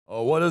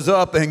Well, what is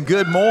up and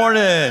good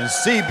morning,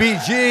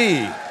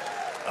 CBG.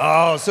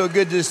 Oh, so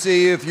good to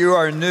see you. If you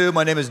are new,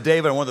 my name is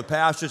David. I'm one of the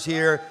pastors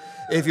here.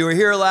 If you were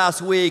here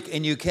last week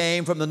and you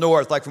came from the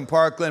north, like from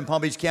Parkland,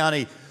 Palm Beach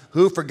County,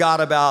 who forgot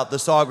about the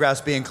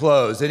Sawgrass being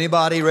closed?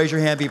 Anybody? Raise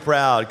your hand, be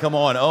proud. Come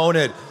on, own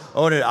it.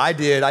 Own it. I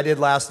did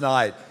last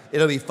night.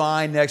 It'll be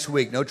fine next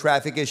week. No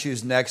traffic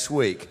issues next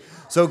week.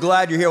 So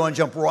glad you're here. I want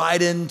to jump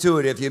right into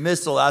it. If you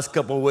missed the last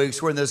couple of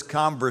weeks, we're in this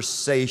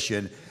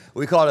conversation.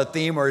 We call it a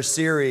theme or a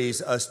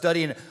series,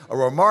 studying a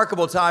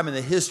remarkable time in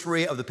the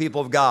history of the people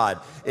of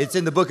God. It's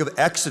in the book of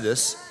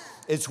Exodus.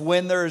 It's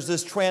when there's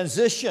this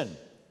transition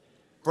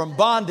from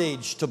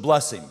bondage to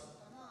blessing.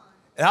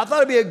 And I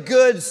thought it'd be a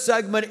good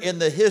segment in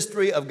the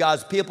history of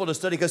God's people to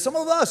study, because some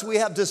of us, we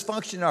have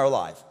dysfunction in our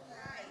life.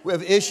 We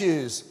have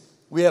issues,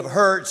 we have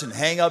hurts and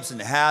hang-ups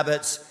and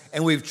habits,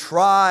 and we've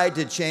tried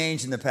to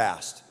change in the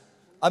past.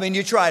 I mean,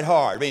 you tried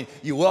hard. I mean,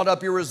 you welled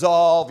up your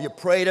resolve, you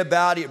prayed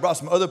about it, you brought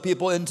some other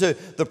people into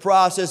the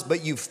process,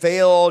 but you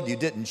failed, you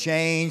didn't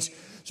change.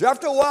 So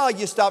after a while,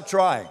 you stopped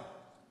trying.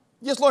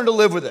 You just learned to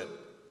live with it.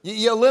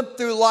 You limp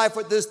through life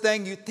with this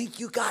thing, you think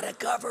you got it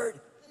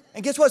covered.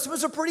 And guess what? Some of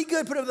us are pretty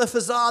good, put up the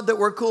facade that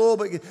we're cool,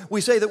 but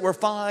we say that we're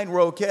fine,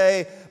 we're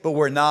okay, but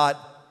we're not.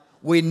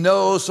 We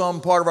know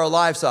some part of our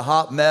life's a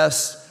hot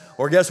mess.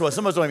 Or guess what?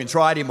 Some of us don't even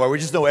try anymore. We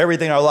just know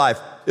everything in our life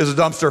is a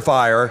dumpster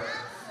fire.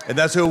 And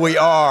that's who we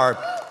are.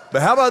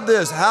 But how about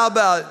this? How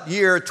about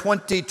year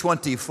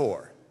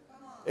 2024?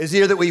 It's the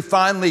year that we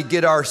finally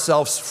get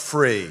ourselves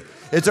free.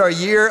 It's our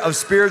year of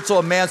spiritual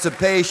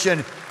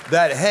emancipation,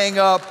 that hang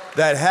up,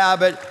 that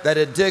habit, that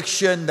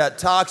addiction, that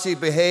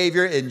toxic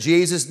behavior in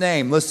Jesus'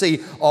 name. Let's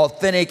see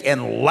authentic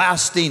and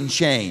lasting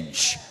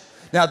change.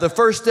 Now, the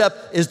first step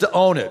is to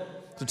own it,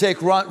 to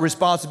take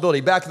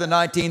responsibility. Back in the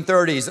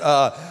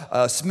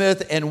 1930s,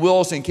 Smith and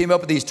Wilson came up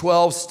with these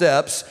 12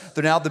 steps.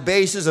 They're now the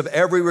basis of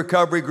every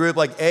recovery group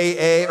like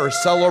AA or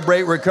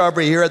Celebrate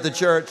Recovery here at the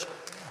church.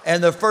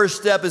 And the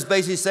first step is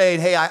basically saying,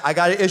 hey, I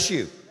got an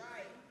issue.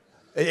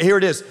 Here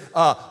it is.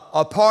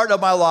 A part of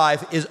my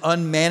life is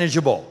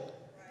unmanageable.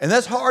 And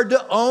that's hard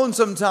to own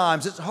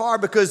sometimes. It's hard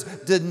because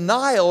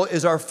denial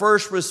is our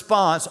first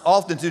response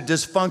often to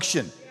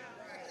dysfunction.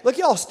 Look,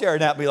 y'all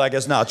staring at me like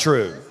it's not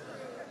true.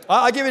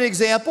 I'll give you an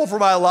example for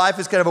my life.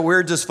 It's kind of a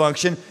weird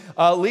dysfunction.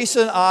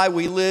 Lisa and I,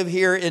 we live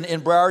here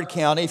in Broward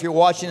County. If you're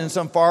watching in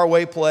some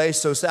faraway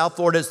place, so South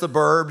Florida, it's the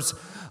burbs.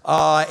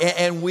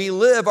 And we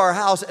live our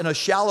house in a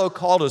shallow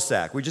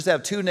cul-de-sac. We just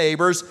have two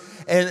neighbors,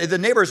 and the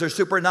neighbors are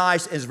super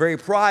nice and it's very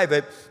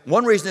private.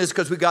 One reason is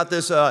because we got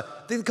this, I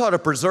think they call it a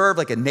preserve,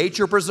 like a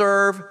nature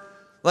preserve.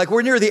 Like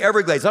we're near the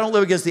Everglades. I don't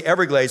live against the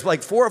Everglades, but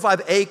like 4 or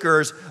 5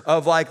 acres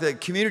of like the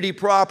community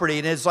property,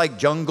 and it's like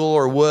jungle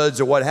or woods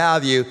or what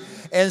have you.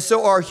 And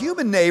so our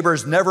human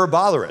neighbors never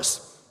bother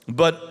us,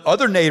 but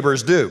other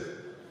neighbors do.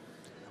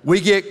 We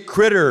get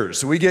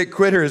critters, we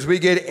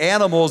get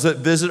animals that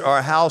visit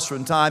our house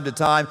from time to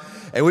time.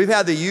 And we've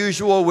had the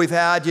usual, we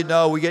get,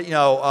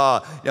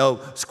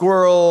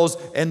 squirrels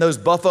and those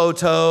buffalo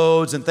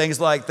toads and things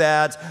like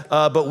that.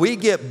 But we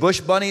get bush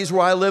bunnies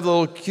where I live,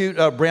 little cute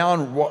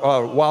brown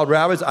wild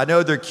rabbits. I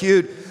know they're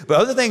cute, but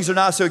other things are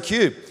not so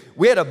cute.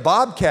 We had a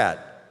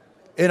bobcat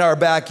in our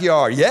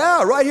backyard.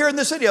 Yeah, right here in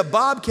the city, a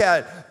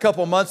bobcat a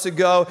couple months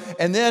ago,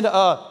 and then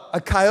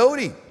a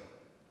coyote.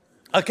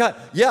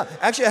 Yeah,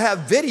 actually I have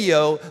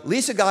video.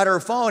 Lisa got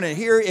her phone, and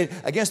here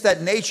against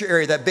that nature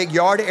area, that big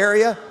yard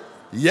area.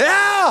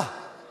 Yeah!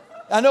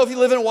 I know if you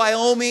live in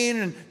Wyoming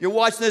and you're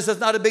watching this,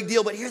 that's not a big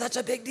deal, but here that's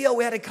a big deal.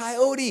 We had a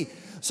coyote.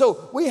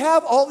 So we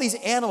have all these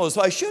animals.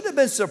 So I shouldn't have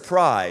been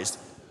surprised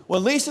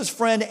when Lisa's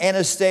friend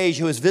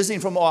Anastasia, who was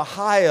visiting from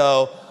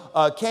Ohio,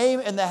 came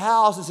in the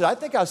house and said, I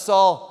think I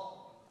saw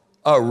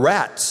a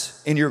rat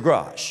in your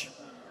garage.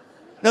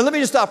 Now let me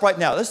just stop right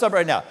now. Let's stop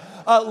right now.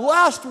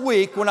 Last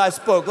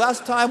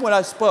time when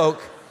I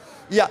spoke,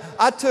 yeah,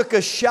 I took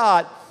a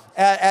shot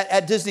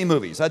at Disney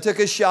movies. I took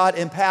a shot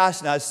in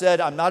passing. I said,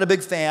 I'm not a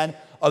big fan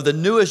of the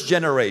newest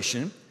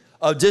generation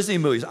of Disney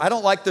movies. I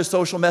don't like their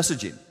social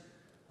messaging.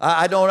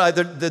 I don't,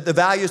 the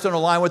values don't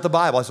align with the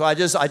Bible. So I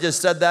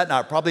just said that, and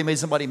I probably made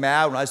somebody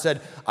mad when I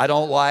said, I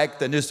don't like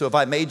the new. So if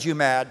I made you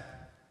mad,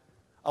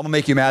 I'm gonna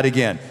make you mad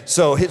again.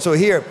 So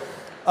here,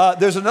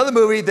 there's another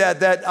movie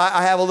that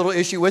I have a little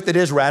issue with. It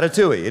is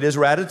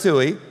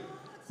Ratatouille.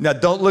 Now,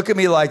 don't look at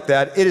me like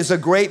that. It is a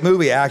great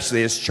movie,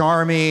 actually. It's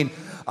charming.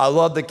 I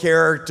love the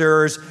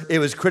characters. It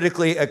was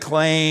critically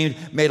acclaimed,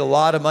 made a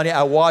lot of money.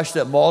 I watched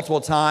it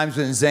multiple times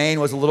when Zane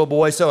was a little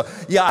boy. So,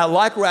 yeah, I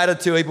like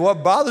Ratatouille. But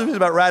what bothers me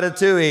about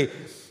Ratatouille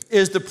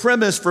is the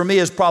premise for me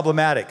is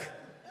problematic.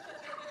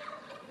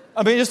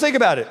 I mean, just think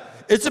about it.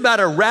 It's about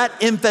a rat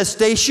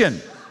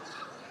infestation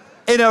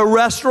in a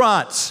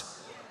restaurant.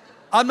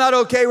 I'm not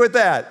okay with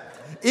that.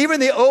 Even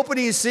the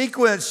opening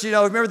sequence,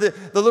 remember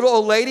the little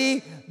old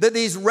lady? That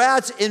these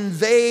rats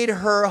invade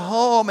her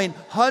home, and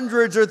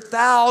hundreds or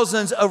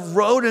thousands of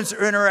rodents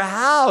are in her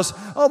house.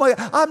 Oh my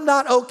God, I'm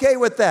not okay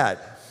with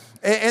that.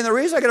 And the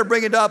reason I got to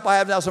bring it up, I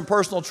have now some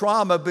personal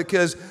trauma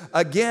because,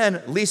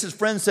 again, Lisa's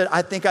friend said,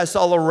 I think I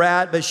saw a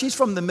rat, but she's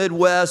from the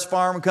Midwest,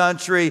 farm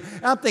country.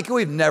 And I'm thinking,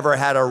 we've never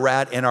had a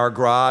rat in our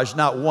garage,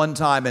 not one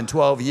time in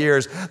 12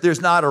 years. There's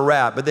not a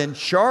rat. But then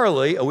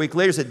Charlie, a week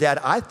later, said, Dad,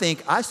 I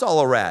think I saw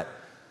a rat.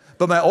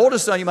 But my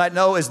oldest son, you might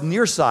know, is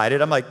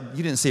nearsighted. I'm like,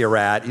 you didn't see a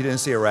rat. You didn't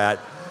see a rat.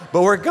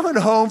 But we're coming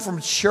home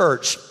from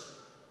church.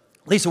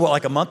 Lisa, what,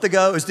 like a month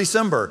ago? It was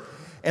December.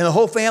 And the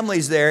whole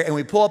family's there, and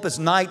we pull up, it's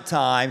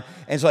nighttime,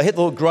 and so I hit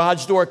the little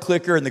garage door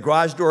clicker, and the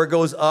garage door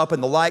goes up,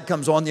 and the light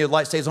comes on. The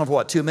light stays on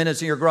for, 2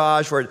 minutes in your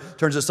garage before it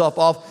turns itself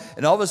off.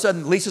 And all of a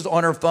sudden, Lisa's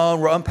on her phone.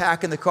 We're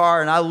unpacking the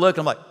car, and I look,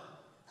 and I'm like,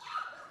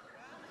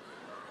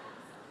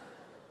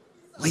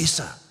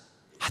 Lisa,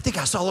 I think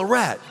I saw a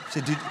rat. I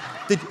said,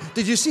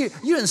 did you see it?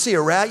 You didn't see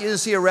a rat. You didn't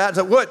see a rat. I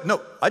said, what?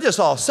 No, I just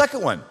saw a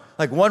second one.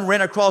 Like one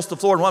ran across the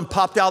floor, and one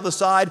popped out the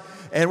side.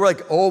 And we're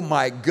like, oh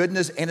my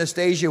goodness,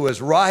 Anastasia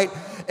was right.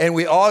 And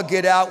we all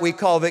get out, we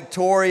call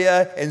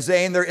Victoria and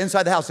Zane, they're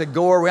inside the house. They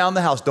go around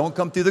the house, don't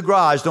come through the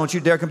garage, don't you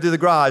dare come through the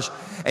garage.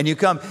 And you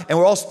come, and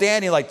we're all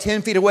standing like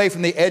 10 feet away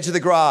from the edge of the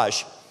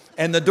garage.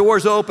 And the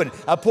door's open.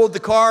 I pulled the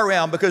car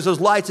around because those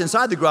lights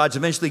inside the garage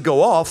eventually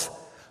go off.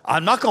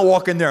 I'm not gonna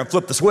walk in there and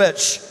flip the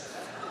switch.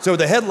 So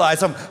the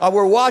headlights,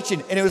 we're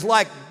watching, and it was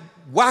like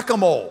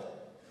whack-a-mole.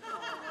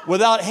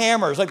 Without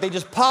hammers, like they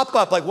just pop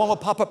up, like one will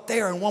pop up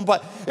there and one,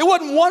 but it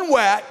wasn't one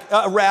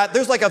rat,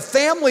 there's like a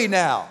family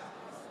now.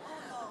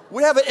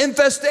 We have an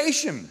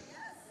infestation.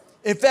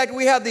 In fact,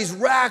 we have these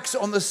racks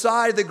on the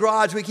side of the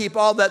garage. We keep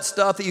all that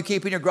stuff that you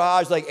keep in your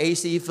garage, like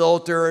AC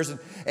filters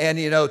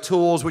and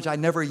tools, which I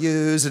never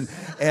use, and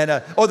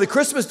the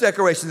Christmas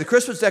decoration. The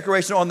Christmas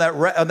decoration on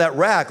that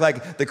rack,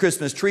 like the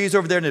Christmas trees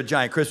over there in a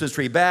giant Christmas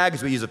tree bag,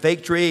 because we use a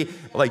fake tree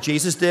like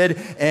Jesus did,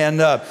 and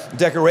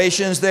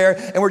decorations there,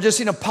 and we're just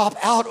seeing them pop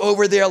out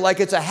over there like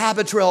it's a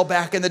habit trail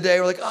back in the day.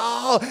 We're like,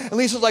 oh, and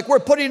Lisa's like, we're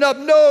putting up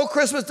no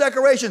Christmas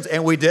decorations,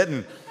 and we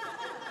didn't.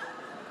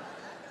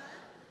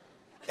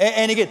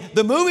 And again,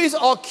 the movie's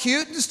all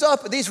cute and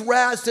stuff, but these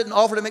rats didn't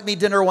offer to make me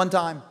dinner one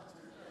time.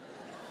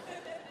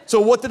 So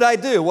what did I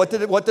do? What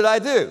did I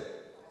do?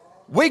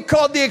 We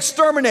called the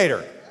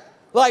exterminator.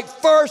 Like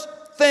first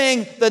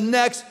thing the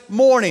next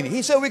morning.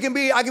 He said I can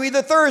be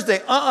there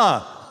Thursday.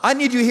 I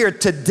need you here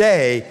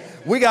today.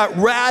 We got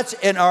rats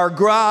in our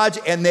garage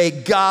and they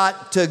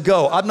got to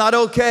go. I'm not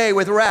okay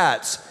with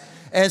rats.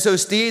 And so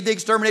Steve, the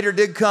exterminator,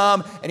 did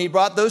come, and he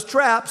brought those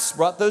traps.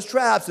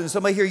 And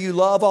somebody here, you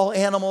love all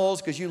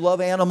animals because you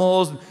love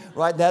animals,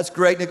 right? That's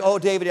great. And, oh,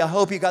 David, I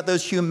hope you got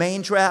those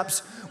humane traps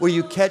where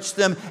you catch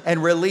them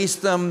and release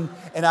them.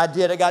 And I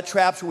did. I got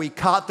traps where we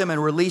caught them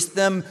and released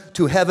them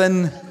to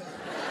heaven.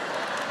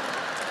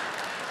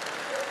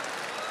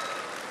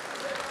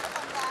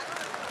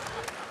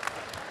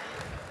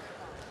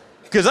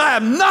 Because I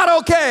am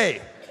not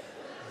okay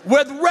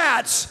with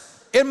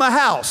rats in my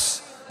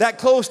house. That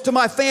close to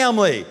my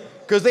family,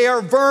 because they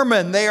are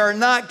vermin, they are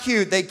not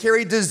cute, they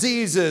carry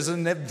diseases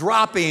and they have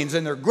droppings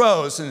and they're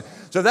gross. And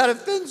so that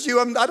offends you.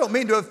 I don't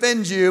mean to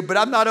offend you, but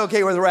I'm not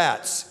okay with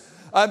rats.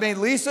 I mean,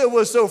 Lisa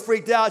was so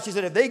freaked out, she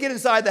said, if they get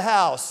inside the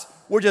house,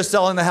 we're just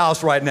selling the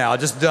house right now,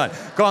 just done.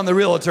 Calling the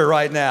realtor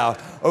right now.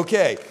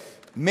 Okay,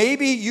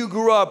 maybe you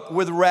grew up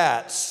with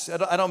rats.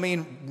 I don't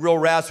mean real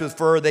rats with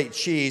fur, they eat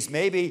cheese.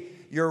 Maybe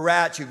your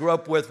rats you grew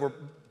up with were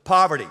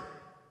poverty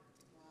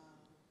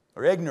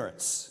or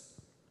ignorance.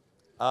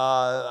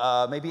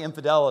 Maybe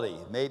infidelity.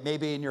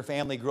 Maybe in your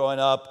family growing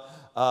up,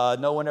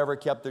 no one ever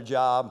kept their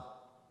job.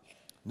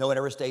 No one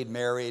ever stayed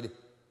married.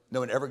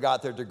 No one ever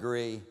got their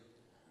degree.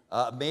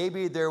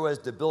 Maybe there was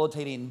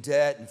debilitating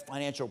debt and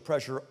financial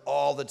pressure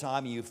all the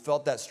time, and you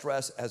felt that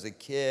stress as a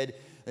kid,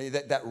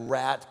 that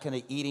rat kind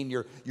of eating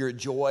your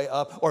joy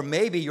up. Or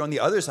maybe you're on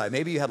the other side.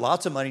 Maybe you had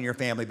lots of money in your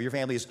family, but your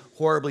family is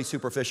horribly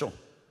superficial,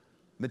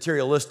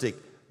 materialistic,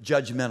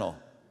 judgmental.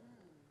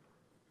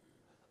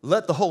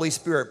 Let the Holy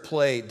Spirit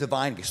play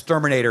divine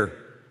exterminator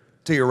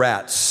to your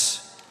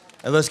rats.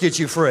 And let's get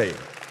you free.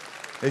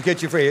 Let's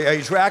get you free. Are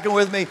you tracking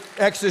with me?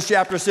 Exodus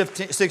chapter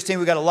 16.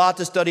 We've got a lot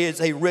to study.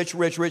 It's a rich,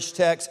 rich, rich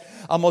text.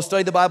 I'm going to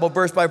study the Bible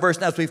verse by verse.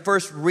 Now, as we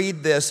first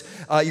read this,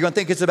 you're going to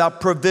think it's about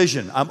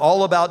provision. I'm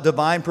all about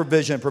divine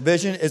provision.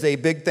 Provision is a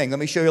big thing. Let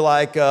me show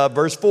you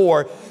verse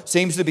 4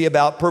 seems to be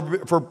about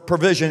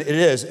provision. It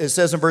is. It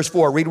says in verse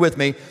 4, read with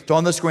me. It's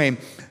on the screen.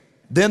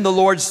 Then the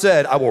Lord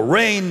said, I will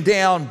rain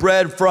down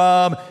bread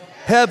from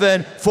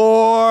heaven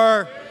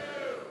for you.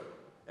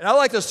 And I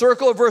like to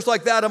circle a verse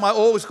like that on my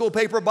old school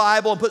paper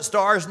Bible and put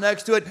stars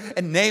next to it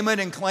and name it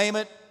and claim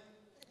it.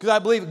 Because I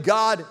believe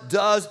God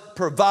does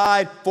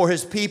provide for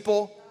his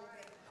people.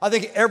 I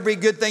think every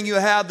good thing you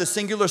have, the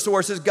singular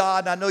source is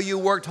God. And I know you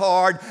worked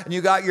hard and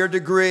you got your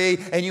degree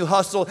and you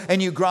hustle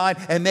and you grind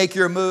and make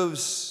your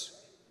moves.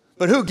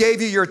 But who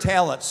gave you your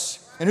talents?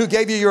 And who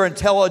gave you your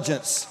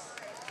intelligence?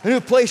 And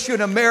who placed you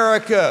in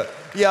America?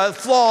 Yeah,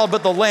 flawed,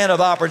 but the land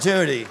of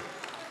opportunity.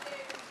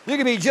 You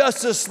can be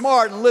just as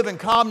smart and live in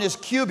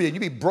communist Cuba and you'd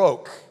be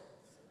broke.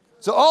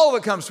 So all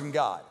of it comes from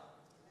God.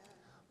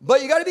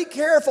 But you got to be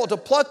careful to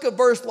pluck a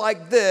verse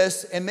like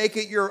this and make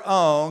it your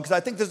own, because I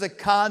think there's a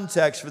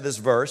context for this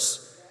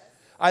verse.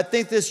 I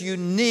think this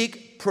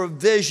unique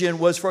provision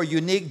was for a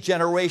unique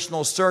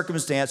generational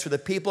circumstance for the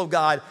people of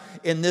God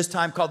in this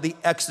time called the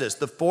Exodus,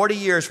 the 40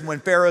 years from when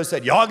Pharaoh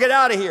said, y'all get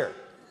out of here,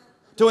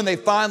 to when they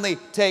finally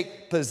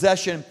take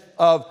possession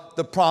of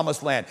the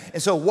promised land.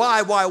 And so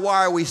why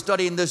are we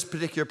studying this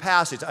particular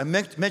passage? I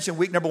mentioned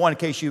week number 1 in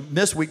case you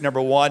missed week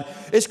number 1.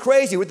 It's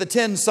crazy with the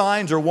 10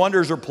 signs or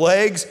wonders or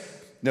plagues.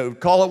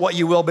 Call it what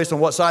you will based on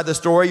what side of the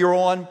story you're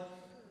on.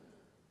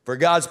 For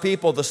God's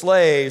people, the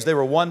slaves, they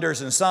were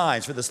wonders and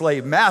signs. For the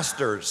slave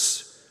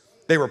masters,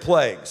 they were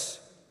plagues.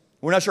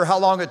 We're not sure how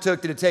long it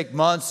took. Did it take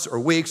months or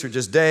weeks or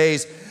just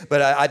days?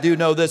 But I do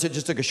know this. It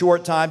just took a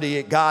short time to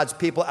get God's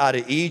people out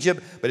of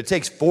Egypt. But it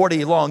takes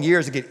 40 long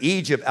years to get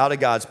Egypt out of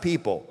God's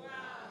people.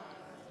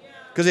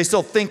 Because they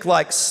still think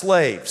like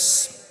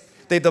slaves.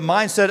 They have the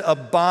mindset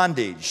of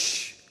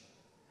bondage.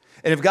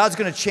 And if God's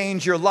going to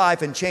change your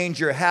life and change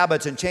your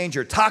habits and change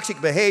your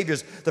toxic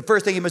behaviors, the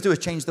first thing He must do is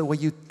change the way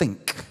you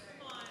think.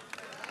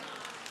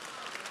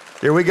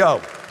 Here we go.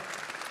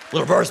 A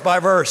little verse by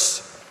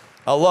verse.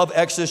 I love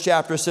Exodus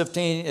chapter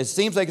 15. It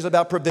seems like it's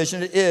about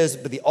provision. It is,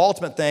 but the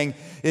ultimate thing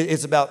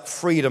is about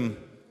freedom.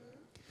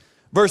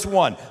 Verse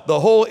 1, the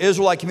whole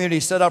Israelite community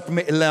set out from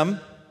Elim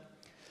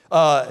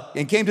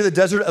and came to the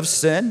desert of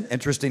Sin.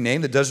 Interesting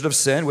name, the desert of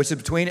Sin, which is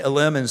between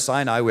Elim and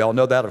Sinai. We all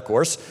know that, of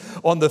course.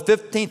 On the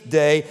 15th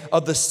day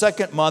of the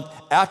second month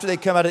after they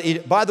come out of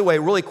Egypt. By the way,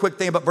 really quick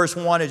thing about verse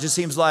 1, it just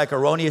seems like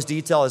erroneous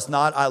detail. It's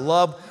not. I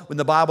love when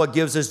the Bible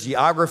gives us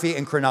geography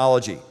and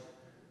chronology.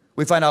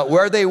 We find out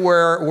where they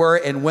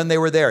were and when they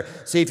were there.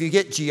 See, if you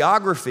get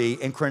geography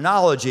and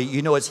chronology,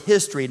 you know it's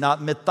history,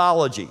 not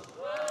mythology.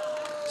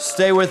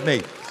 Stay with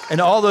me.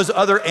 And all those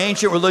other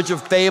ancient religious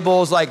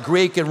fables like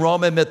Greek and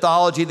Roman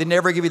mythology, they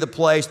never give you the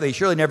place. They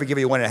surely never give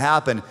you when it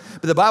happened.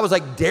 But the Bible's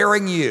like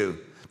daring you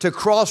to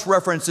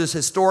cross-reference this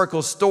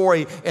historical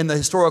story in the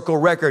historical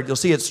record. You'll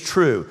see it's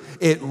true.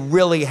 It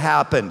really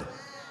happened.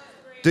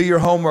 Do your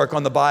homework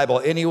on the Bible.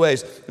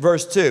 Anyways,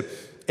 verse 2.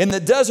 In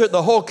the desert,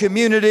 the whole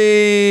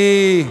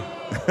community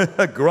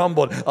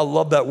grumbled. I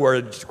love that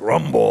word,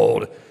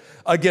 grumbled.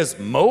 Against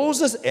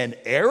Moses and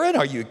Aaron?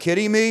 Are you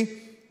kidding me?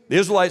 The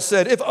Israelites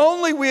said, if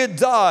only we had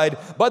died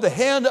by the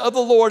hand of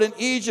the Lord in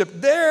Egypt.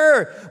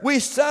 There we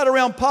sat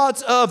around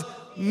pots of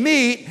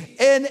meat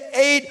and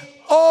ate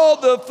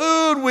all the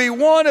food we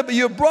wanted, but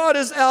you brought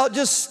us out.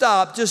 Just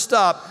stop.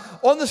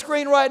 On the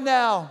screen right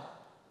now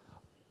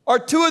are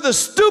two of the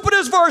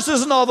stupidest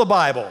verses in all the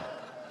Bible.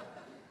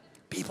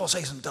 People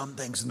say some dumb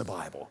things in the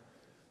Bible.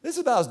 This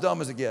is about as dumb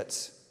as it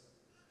gets.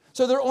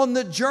 So they're on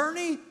the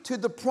journey to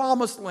the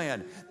promised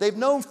land. They've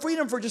known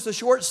freedom for just a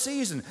short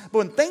season. But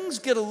when things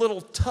get a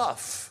little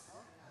tough,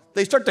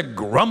 they start to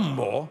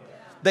grumble.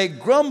 They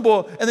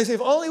grumble and they say,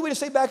 if only we'd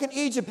stay back in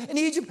Egypt. In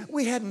Egypt,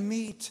 we had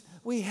meat.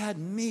 We had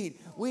meat.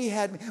 We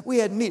had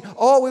meat.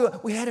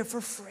 We had it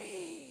for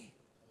free.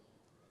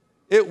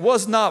 It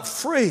was not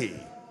free.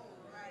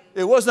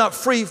 It was not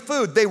free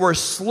food. They were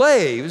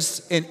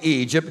slaves in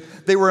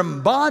Egypt. They were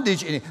in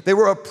bondage. They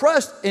were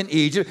oppressed in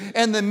Egypt.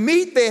 And the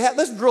meat they had,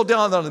 let's drill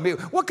down on the meat.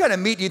 What kind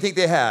of meat do you think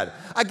they had?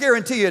 I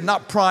guarantee you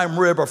not prime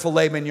rib or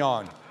filet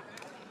mignon. I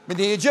mean,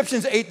 the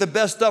Egyptians ate the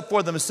best stuff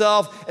for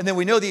themselves. And then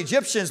we know the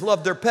Egyptians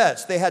loved their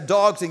pets. They had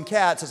dogs and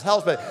cats as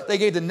house pets. They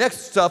gave the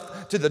next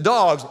stuff to the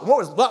dogs. What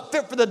was not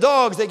fit for the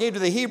dogs, they gave to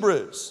the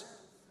Hebrews.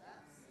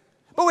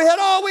 But we had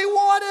all we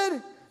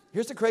wanted.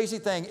 Here's the crazy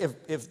thing.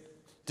 If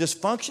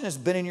dysfunction has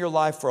been in your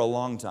life for a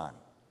long time,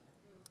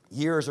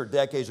 years or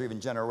decades or even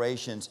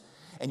generations,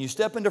 and you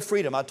step into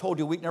freedom. I told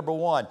you week number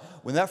 1,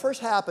 when that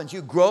first happens,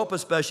 you grow up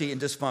especially in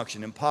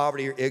dysfunction, in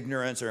poverty or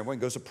ignorance, or everyone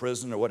goes to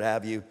prison or what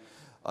have you.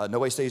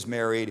 Nobody stays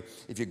married.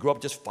 If you grow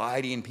up just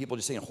fighting, people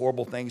just saying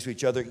horrible things to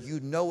each other, you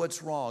know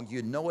it's wrong.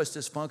 You know it's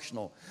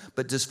dysfunctional.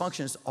 But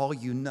dysfunction is all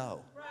you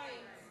know.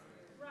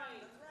 Right.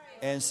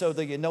 And so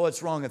that you know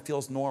it's wrong, it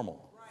feels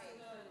normal.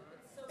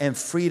 And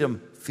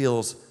freedom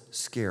feels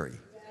scary.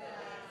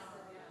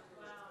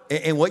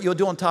 And what you'll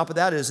do on top of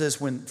that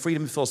is when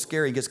freedom feels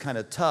scary and gets kind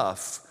of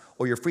tough,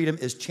 or your freedom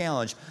is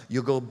challenged,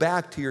 you'll go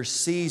back to your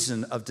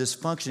season of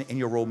dysfunction and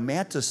you'll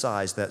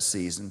romanticize that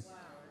season.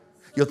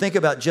 You'll think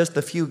about just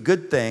a few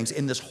good things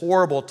in this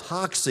horrible,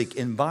 toxic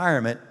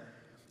environment,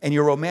 and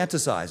you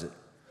romanticize it.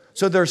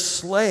 So they're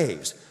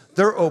slaves.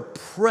 They're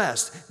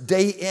oppressed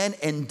day in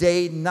and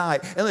day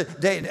night, and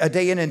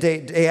day in and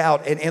day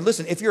out. And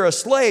listen, if you're a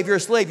slave, you're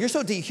a slave. You're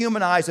so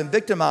dehumanized and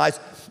victimized.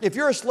 If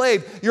you're a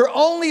slave, your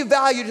only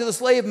value to the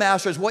slave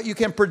master is what you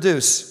can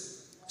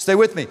produce. Stay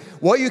with me.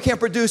 What you can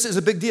produce is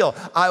a big deal.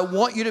 I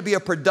want you to be a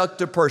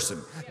productive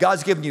person.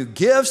 God's given you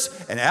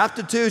gifts and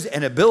aptitudes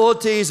and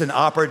abilities and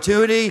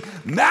opportunity.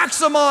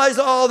 Maximize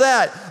all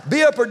that.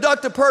 Be a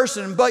productive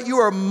person, but you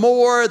are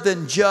more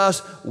than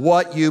just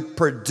what you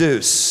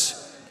produce.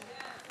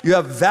 You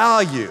have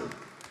value.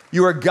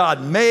 You are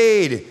God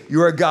made,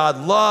 you are God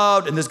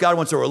loved, and this God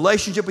wants a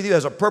relationship with you,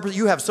 has a purpose.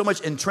 You have so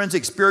much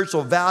intrinsic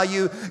spiritual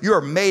value. You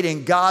are made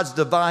in God's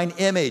divine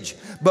image.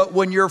 But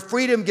when your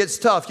freedom gets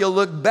tough, you'll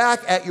look back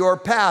at your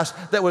past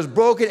that was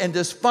broken and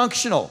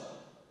dysfunctional.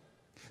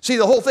 See,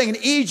 the whole thing in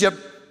Egypt,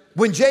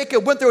 when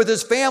Jacob went there with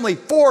his family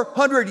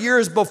 400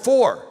 years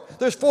before,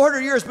 there's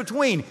 400 years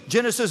between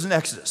Genesis and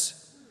Exodus.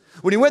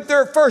 When he went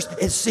there at first,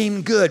 it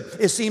seemed good.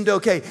 It seemed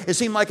okay. It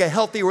seemed like a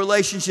healthy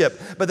relationship.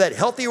 But that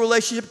healthy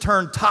relationship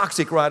turned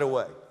toxic right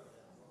away.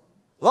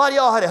 A lot of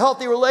y'all had a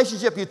healthy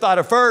relationship, you thought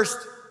at first.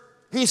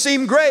 He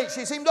seemed great.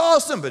 She seemed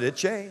awesome, but it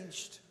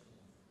changed.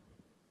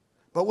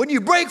 But when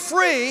you break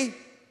free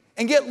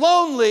and get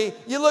lonely,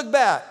 you look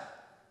back.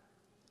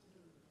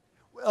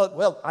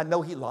 Well, I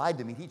know he lied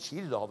to me. He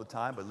cheated all the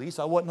time, but at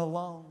least I wasn't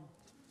alone.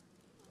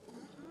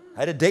 I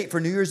had a date for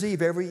New Year's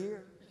Eve every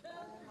year.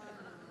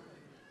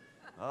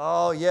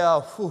 Oh,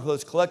 yeah, whew,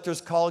 those collectors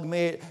called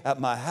me at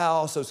my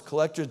house. Those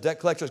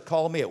debt collectors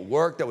called me at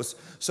work. That was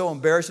so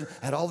embarrassing.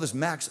 I had all this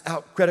maxed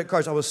out credit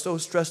cards. I was so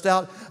stressed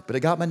out, but I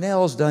got my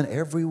nails done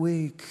every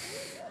week.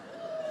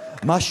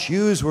 My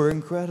shoes were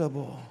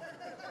incredible.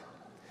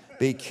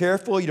 Be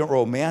careful you don't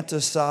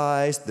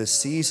romanticize the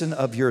season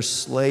of your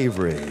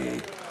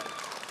slavery.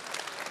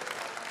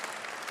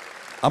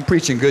 I'm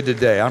preaching good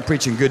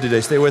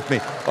today. Stay with me.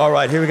 All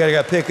right, here we go. I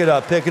got to pick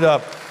it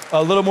up.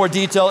 A little more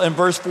detail in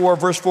verse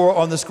 4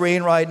 on the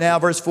screen right now.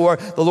 Verse 4,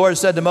 the Lord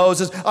said to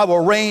Moses, I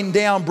will rain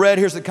down bread.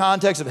 Here's the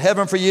context of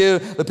heaven for you.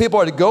 The people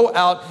are to go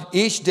out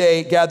each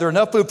day, gather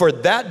enough food for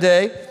that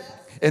day.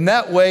 In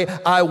that way,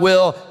 I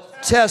will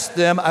test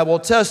them.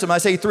 I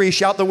say 3,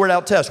 shout the word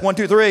out, test. 1,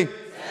 2, 3. Yes.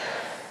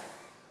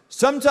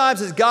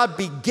 Sometimes as God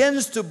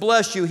begins to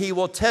bless you, he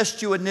will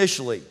test you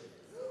initially.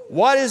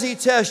 Why does he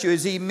test you?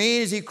 Is he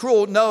mean? Is he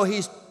cruel? No,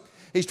 he's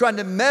trying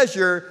to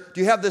measure,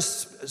 do you have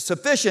this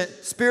sufficient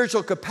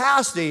spiritual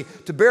capacity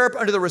to bear up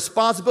under the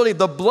responsibility of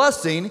the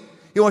blessing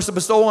he wants to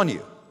bestow on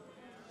you?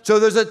 So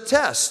there's a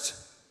test.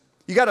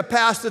 You got to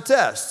pass the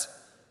test.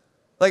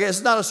 Like, it's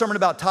not a sermon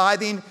about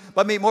tithing,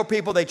 but I mean, more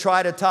people, they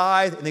try to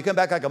tithe, and they come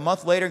back like a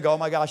month later and go, oh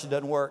my gosh, it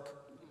doesn't work.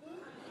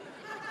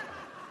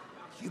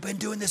 You've been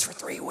doing this for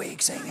 3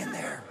 weeks, hang in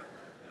there.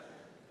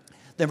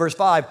 Then verse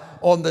 5,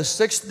 on the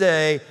 6th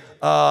day,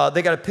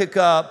 they got to pick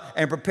up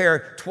and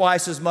prepare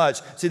twice as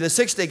much. See, the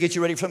 6th day gets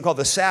you ready for something called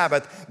the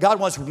Sabbath. God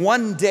wants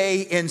 1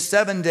 day in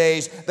 7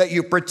 days that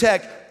you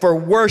protect for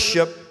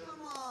worship.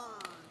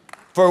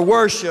 For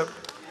worship.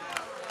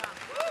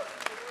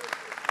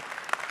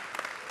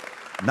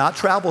 Not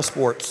travel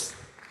sports.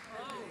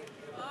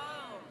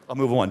 I'll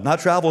move on. Not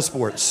travel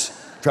sports.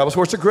 Travel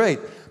sports are great.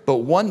 But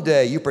 1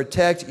 day you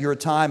protect your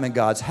time in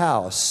God's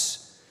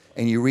house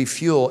and you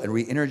refuel and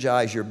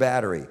re-energize your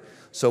battery.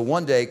 So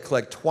 1 day,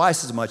 collect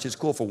twice as much. It's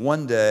cool for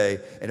 1 day,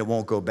 and it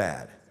won't go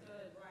bad.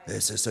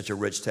 This is such a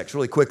rich text.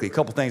 Really quickly, a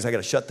couple things. I got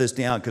to shut this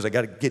down because I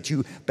got to get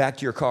you back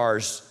to your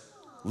cars,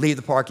 leave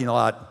the parking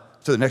lot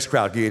so the next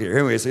crowd can get here.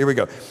 Anyways, here we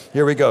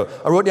go.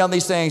 I wrote down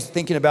these things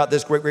thinking about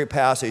this great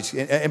passage.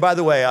 And by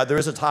the way, there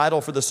is a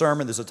title for the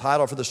sermon.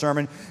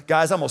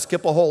 Guys, I'm going to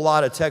skip a whole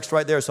lot of text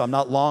right there, so I'm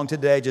not long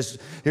today. Just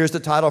here's the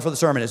title for the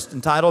sermon. It's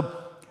entitled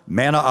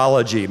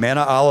Manna-ology.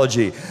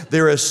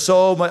 There is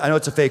so much, I know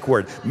it's a fake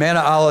word,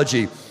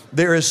 manna-ology.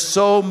 There is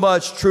so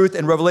much truth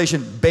and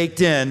revelation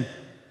baked in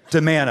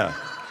to manna.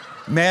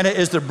 Manna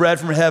is the bread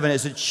from heaven.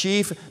 It's the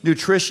chief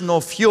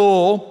nutritional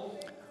fuel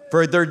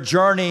for their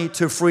journey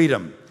to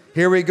freedom.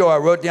 Here we go. I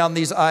wrote down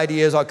these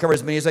ideas. I'll cover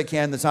as many as I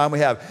can in the time we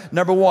have.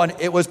 Number 1,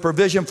 it was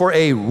provision for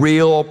a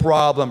real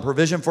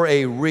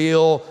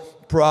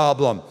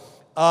problem.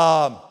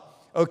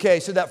 Okay,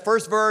 so that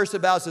first verse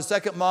about the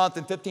second month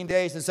and 15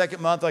 days in the second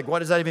month, like what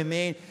does that even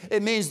mean?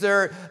 It means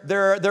they're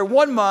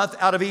 1 month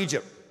out of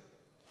Egypt.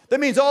 That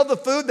means all the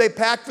food they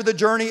packed for the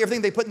journey,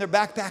 everything they put in their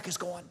backpack is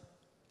gone.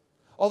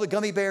 All the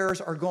gummy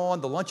bears are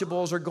gone, the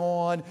Lunchables are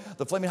gone,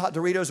 the Flaming Hot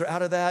Doritos are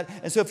out of that.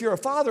 And so if you're a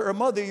father or a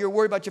mother, you're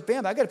worried about your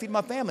family. I got to feed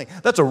my family.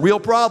 That's a real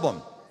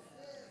problem.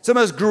 Some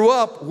of us grew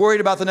up worried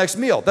about the next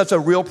meal. That's a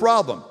real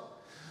problem.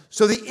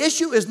 So the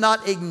issue is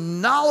not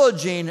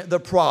acknowledging the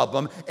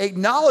problem.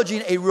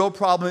 Acknowledging a real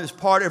problem is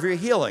part of your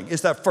healing.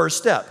 It's that first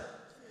step.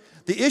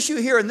 The issue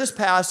here in this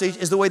passage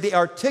is the way they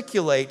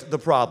articulate the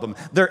problem.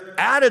 Their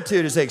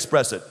attitude as they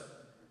express it.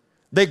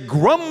 They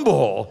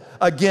grumble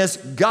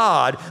against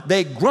God.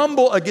 They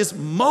grumble against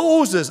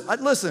Moses.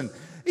 Listen,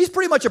 he's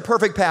pretty much a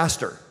perfect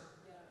pastor.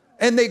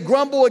 And they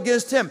grumble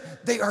against him.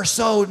 They are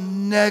so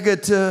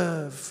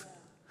negative.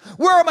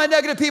 Where are my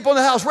negative people in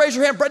the house? Raise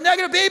your hand.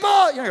 Negative people.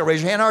 You're not going to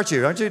raise your hand, aren't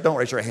you? Don't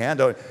raise your hand.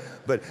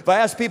 But if I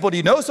ask people, do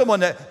you know someone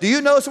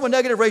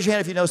negative? Raise your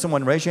hand if you know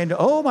someone. Raise your hand.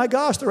 Oh my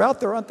gosh, they're out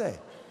there, aren't they?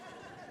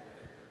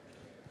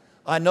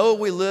 I know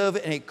we live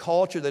in a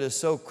culture that is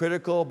so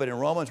critical, but in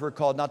Romans we're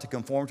called not to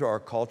conform to our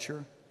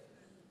culture.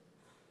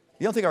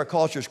 You don't think our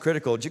culture is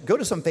critical? Go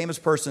to some famous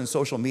person in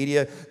social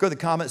media. Go to the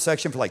comment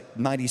section for like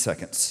 90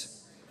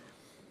 seconds.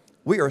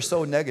 We are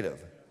so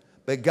negative.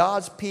 But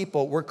God's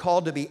people, we're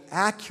called to be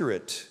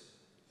accurate,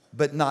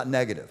 but not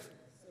negative.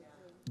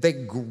 They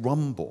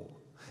grumble.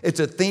 It's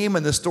a theme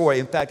in the story.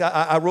 In fact,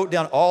 I wrote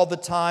down all the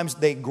times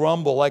they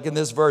grumble, like in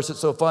this verse.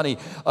 It's so funny.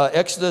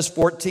 Exodus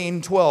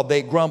 14:12,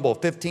 they grumble.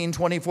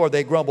 15:24,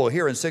 they grumble.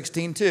 Here in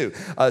 16:2,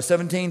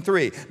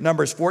 17:3,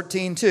 Numbers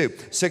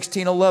 14:2,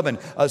 16:11,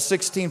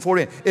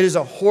 16:14. It is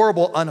a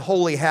horrible,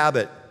 unholy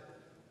habit.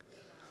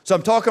 So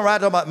I'm talking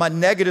right now about my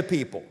negative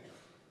people.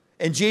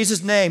 In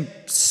Jesus' name,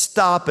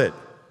 stop it.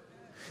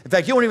 In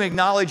fact, you won't even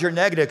acknowledge you're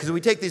negative because we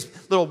take these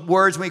little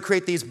words and we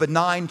create these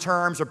benign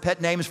terms or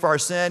pet names for our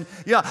sin.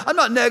 You know, I'm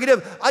not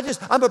negative.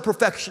 I'm a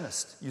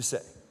perfectionist, you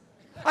say.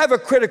 I have a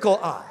critical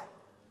eye.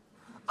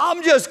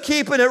 I'm just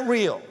keeping it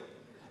real.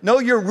 No,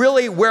 you're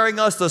really wearing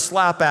us the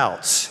slap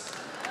outs.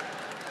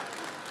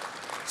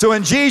 So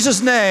in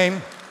Jesus'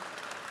 name,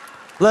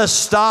 let's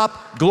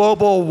stop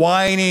global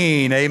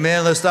whining.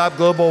 Amen. Let's stop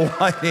global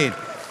whining.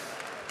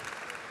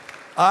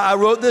 I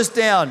wrote this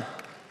down.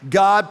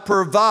 God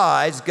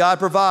provides,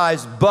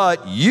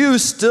 but you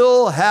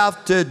still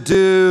have to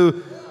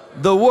do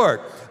the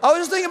work. I was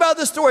just thinking about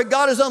this story.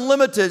 God is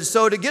unlimited,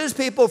 so to get his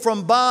people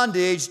from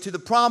bondage to the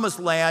promised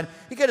land,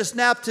 he could have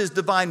snapped his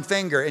divine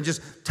finger and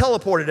just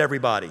teleported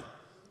everybody.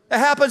 It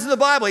happens in the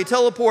Bible. He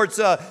teleports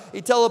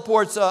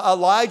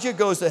Elijah,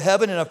 goes to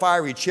heaven in a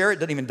fiery chariot,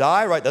 doesn't even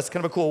die, right? That's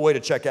kind of a cool way to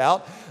check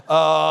out.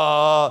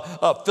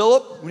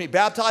 Philip, when he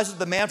baptizes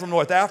the man from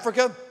North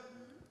Africa,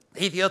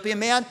 the Ethiopian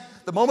man,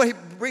 the moment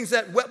he brings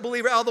that wet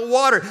believer out of the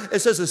water, it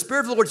says the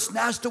Spirit of the Lord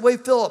snatched away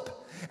Philip,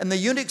 and the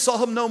eunuch saw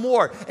him no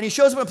more. And he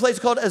shows him in a place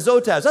called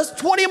Azotus. That's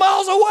 20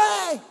 miles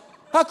away.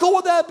 How cool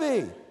would that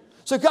be?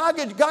 So God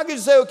could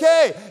say,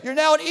 okay, you're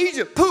now in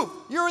Egypt. Poof,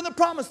 you're in the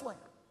promised land.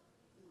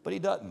 But he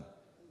doesn't.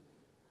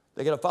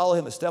 They got to follow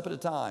him a step at a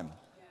time,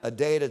 a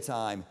day at a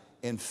time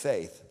in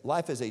faith.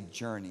 Life is a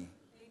journey.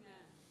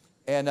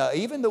 And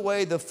even the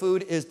way the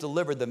food is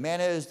delivered, the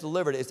manna is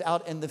delivered, it's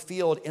out in the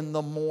field in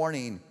the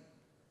morning.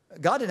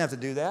 God didn't have to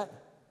do that.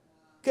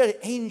 He had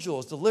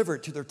angels deliver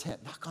it to their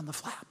tent. Knock on the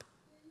flap.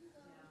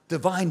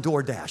 Divine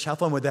DoorDash. How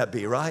fun would that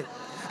be, right?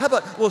 How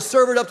about, we'll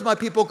serve it up to my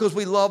people because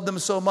we love them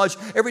so much.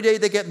 Every day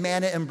they get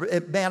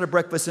manna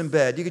breakfast in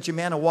bed. You get your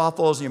manna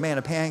waffles and your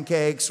manna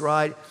pancakes,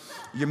 right?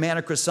 Your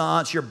manna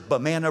croissants, your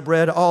manna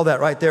bread, all that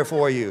right there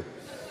for you.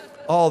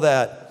 All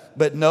that.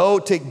 But no,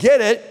 to get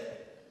it,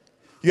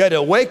 you had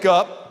to wake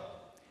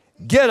up,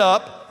 get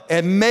up,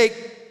 and make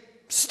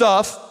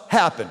stuff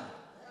happen.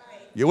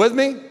 You with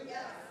me?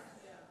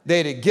 They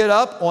had to get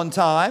up on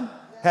time,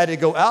 had to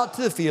go out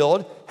to the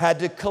field, had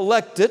to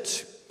collect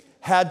it,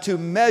 had to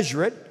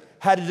measure it,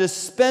 had to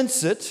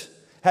dispense it,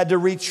 had to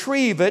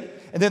retrieve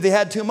it, and then if they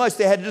had too much,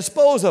 they had to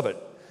dispose of it.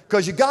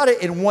 Because you got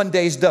it in one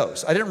day's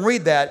dose. I didn't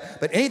read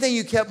that, but anything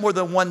you kept more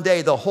than one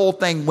day, the whole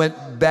thing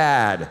went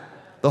bad.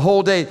 The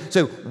whole day.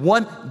 So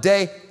one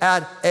day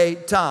at a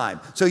time.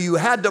 So you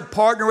had to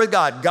partner with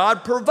God.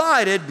 God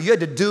provided, but you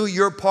had to do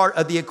your part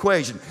of the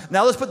equation.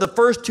 Now let's put the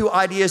first two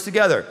ideas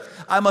together.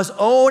 I must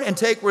own and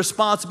take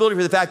responsibility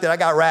for the fact that I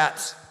got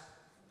rats.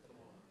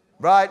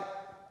 Right?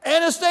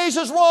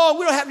 Anastasia's wrong.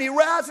 We don't have any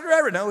rats or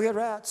whatever. No, we had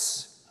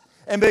rats.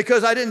 And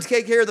because I didn't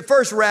take care of the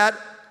first rat,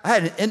 I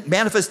had a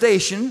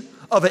manifestation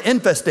of an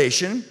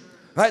infestation.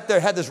 Right there, I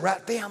had this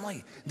rat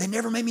family. They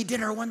never made me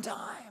dinner one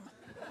time.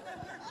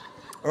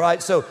 All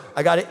right, so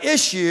I got an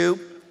issue,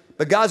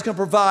 but God's going to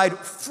provide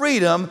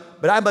freedom,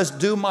 but I must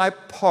do my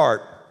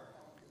part.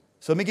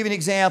 So let me give you an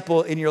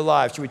example in your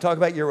life. Should we talk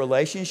about your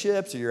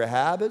relationships or your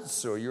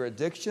habits or your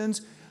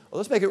addictions? Well,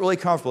 let's make it really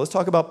comfortable. Let's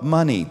talk about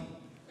money.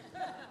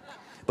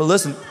 But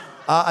listen,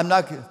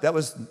 that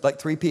was like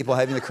 3 people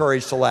having the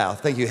courage to laugh.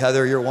 Thank you,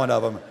 Heather. You're one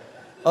of them.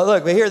 Oh,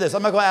 look, but hear this.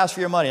 I'm not going to ask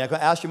for your money. I'm not going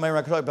to ask you money. I'm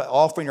not going to talk about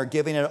offering or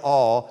giving it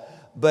all.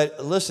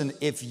 But listen,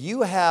 if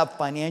you have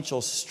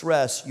financial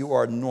stress, you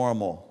are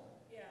normal.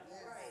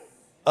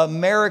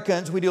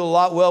 Americans, we do a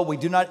lot well. We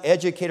do not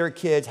educate our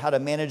kids how to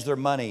manage their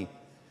money.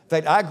 In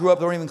fact, I grew up,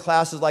 there weren't even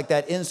classes like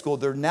that in school.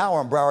 They're now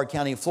in Broward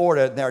County,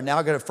 Florida. They're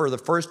now going to, for the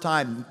first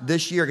time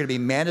this year, going to be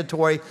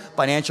mandatory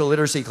financial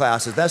literacy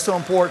classes. That's so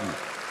important.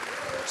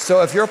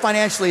 So if you're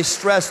financially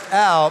stressed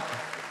out,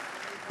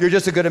 you're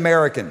just a good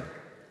American.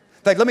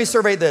 In fact, let me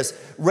survey this.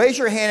 Raise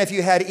your hand if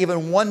you had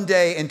even one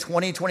day in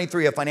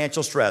 2023 of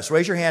financial stress.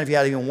 Raise your hand if you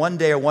had even one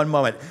day or one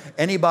moment.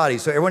 Anybody.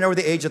 So everyone over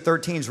the age of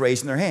 13 is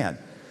raising their hand.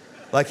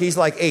 Like he's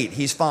like 8,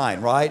 he's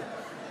fine, right?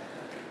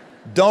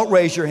 Don't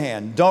raise your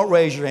hand. Don't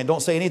raise your hand. Don't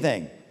say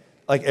anything.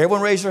 Like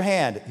everyone raise their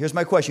hand. Here's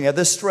my question. You have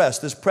this stress,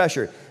 this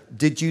pressure.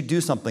 Did you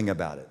do something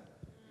about it?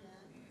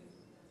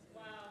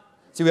 Wow.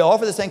 See, we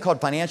offer this thing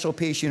called Financial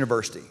Peace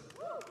University,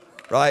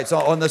 right? It's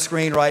on the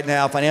screen right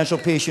now, Financial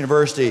Peace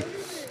University.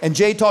 And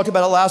Jay talked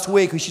about it last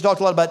week. She talked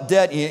a lot about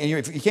debt. And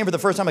if you came for the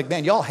first time, like,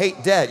 man, y'all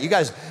hate debt. You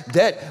guys,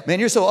 debt, man,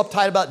 you're so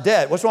uptight about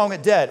debt. What's wrong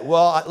with debt?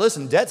 Well,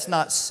 listen, debt's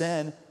not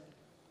sin.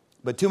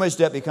 But too much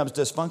debt becomes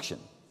dysfunction.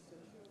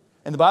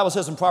 And the Bible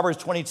says in Proverbs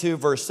 22,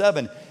 verse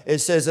 7, it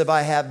says, if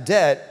I have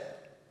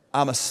debt,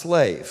 I'm a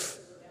slave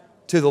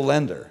to the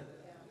lender.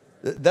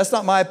 That's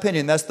not my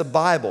opinion. That's the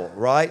Bible,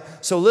 right?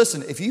 So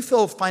listen, if you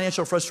feel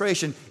financial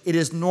frustration, it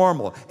is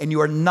normal, and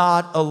you are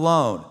not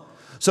alone.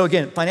 So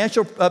again,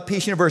 Financial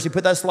Peace University,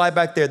 put that slide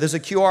back there. There's a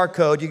QR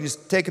code. You can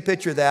just take a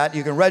picture of that.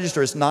 You can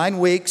register. It's 9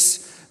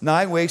 weeks,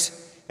 9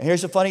 weeks. And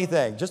here's the funny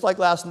thing. Just like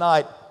last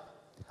night,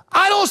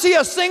 I don't see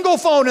a single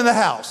phone in the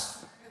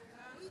house.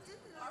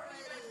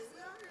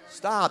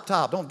 Stop.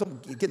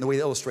 Don't get in the way of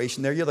the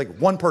illustration there. You're like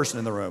one person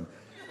in the room.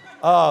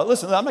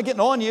 Listen, I'm not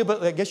getting on you,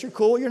 but I guess you're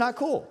cool. You're not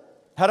cool.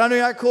 How do I know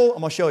you're not cool? I'm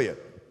going to show you.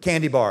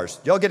 Candy bars.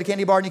 Did y'all get a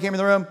candy bar when you came in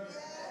the room?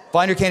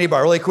 Find your candy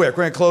bar really quick.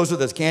 We're going to close with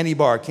this. Candy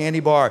bar, candy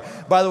bar.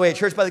 By the way, at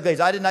Church by the Glades,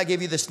 I did not give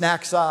you the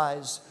snack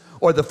size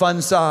or the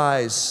fun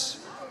size.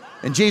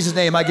 In Jesus'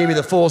 name, I gave you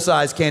the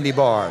full-size candy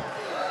bar.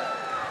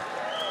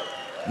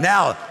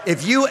 Now,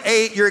 if you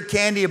ate your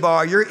candy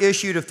bar, your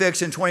issue to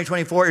fix in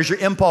 2024 is your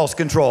impulse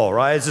control,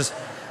 right? It's just,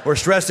 we're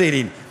stress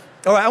eating.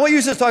 All right, I want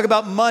you to talk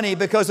about money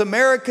because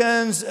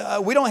Americans,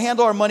 we don't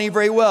handle our money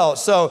very well.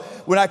 So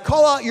when I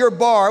call out your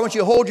bar, I want you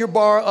to hold your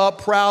bar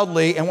up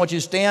proudly and I want you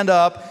to stand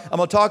up. I'm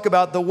going to talk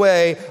about the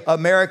way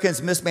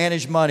Americans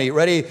mismanage money.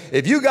 Ready?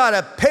 If you got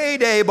a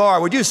payday bar,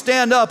 would you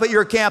stand up at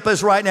your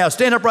campus right now?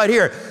 Stand up right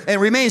here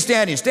and remain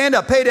standing. Stand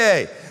up,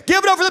 payday.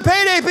 Give it up for the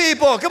payday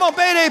people. Come on,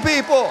 payday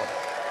people.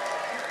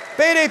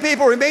 Payday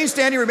people, remain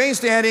standing, remain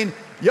standing.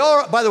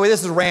 Y'all, by the way,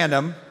 this is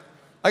random.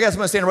 I guess I'm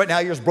going to stand right now.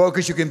 You're as broke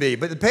as you can be.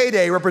 But the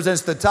payday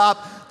represents the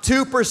top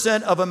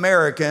 2% of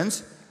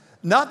Americans,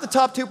 not the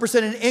top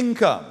 2% in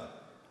income,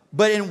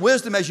 but in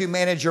wisdom as you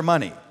manage your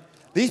money.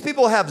 These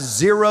people have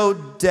zero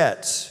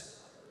debt.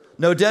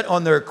 No debt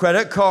on their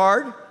credit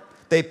card.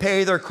 They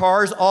pay their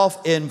cars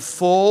off in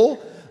full.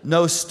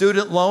 No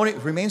student loan.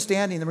 Remain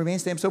standing. Remain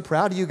standing. I'm so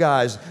proud of you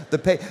guys.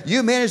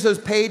 You manage those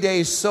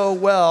paydays so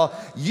well,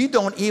 you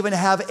don't even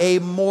have a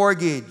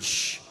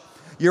mortgage.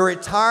 Your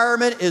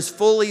retirement is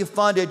fully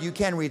funded. You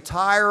can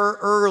retire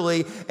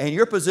early. And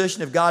your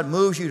position, if God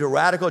moves you to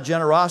radical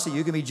generosity,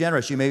 you can be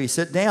generous. You maybe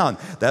sit down.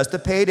 That's the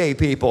payday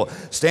people.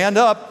 Stand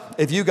up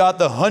if you got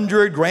the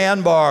 100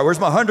 grand bar. Where's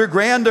my 100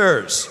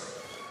 granders?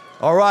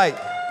 All right.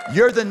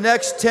 You're the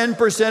next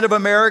 10% of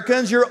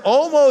Americans. You're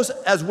almost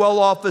as well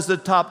off as the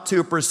top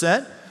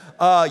 2%.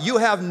 You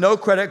have no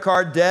credit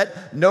card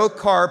debt, no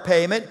car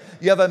payment.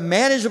 You have a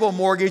manageable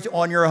mortgage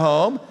on your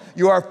home.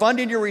 You are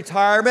funding your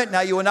retirement.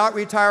 Now, you will not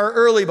retire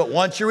early, but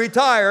once you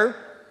retire,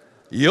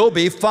 you'll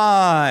be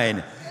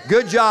fine.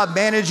 Good job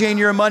managing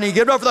your money.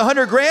 Give it up for the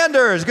 100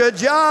 granders. Good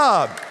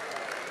job.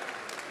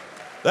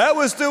 That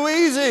was too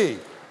easy.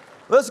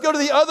 Let's go to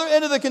the other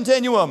end of the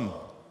continuum.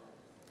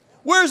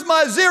 Where's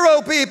my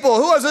zero people?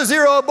 Who has a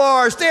zero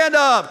bar? Stand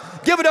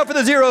up. Give it up for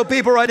the zero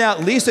people right now.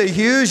 Lisa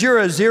Hughes, you're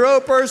a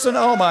zero person?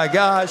 Oh, my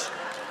gosh.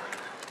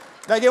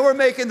 Now, again, we're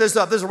making this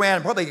up. This is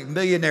random. Probably a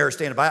millionaire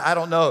stand up. I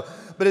don't know.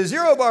 But a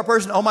zero bar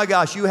person, oh my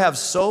gosh, you have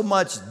so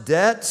much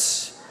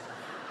debt.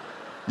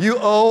 You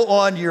owe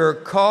on your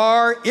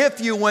car.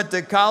 If you went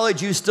to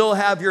college, you still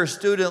have your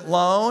student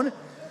loan.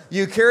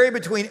 You carry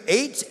between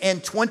 $8,000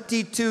 and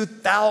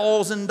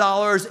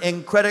 $22,000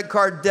 in credit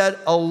card debt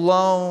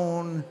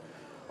alone.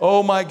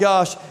 Oh my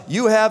gosh,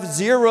 you have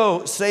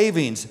zero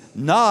savings,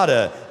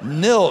 nada,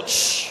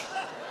 nilch.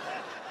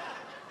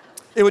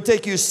 It would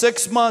take you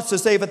 6 months to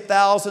save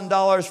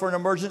 $1,000 for an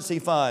emergency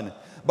fund.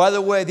 By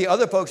the way, the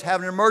other folks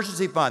have an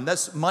emergency fund.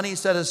 That's money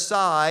set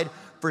aside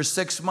for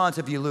 6 months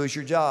if you lose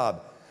your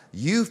job.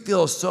 You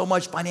feel so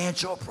much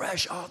financial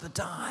pressure all the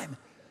time.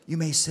 You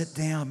may sit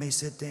down,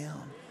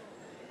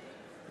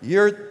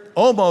 You're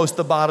almost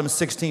the bottom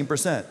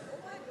 16%.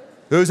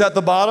 Who's at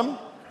the bottom?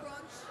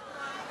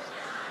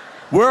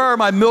 Where are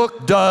my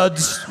milk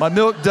duds? My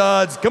milk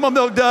duds. Come on,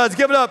 milk duds,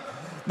 give it up.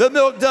 The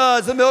milk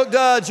duds,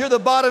 you're the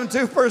bottom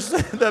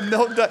 2%, the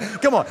milk dud.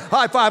 Come on,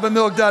 high five a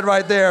milk dud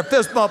right there.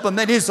 Fist bump them,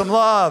 they need some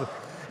love.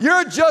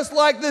 You're just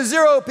like the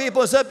zero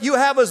people, except you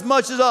have as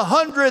much as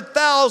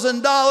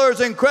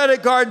 $100,000 in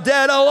credit card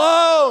debt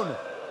alone.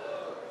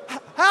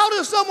 How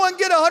does someone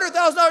get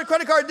 $100,000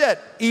 credit card debt?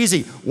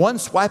 Easy, one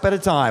swipe at a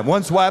time,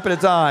 one swipe at a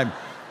time.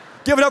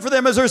 Give it up for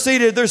them as they're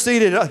seated,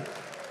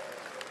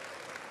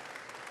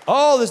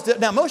 Oh,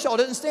 now most of y'all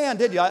didn't stand,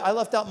 did you? I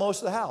left out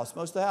most of the house,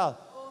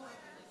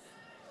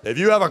 If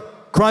you have a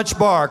crunch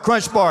bar,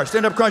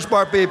 stand up crunch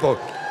bar people.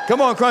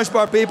 Come on, crunch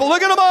bar people,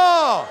 look at them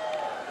all.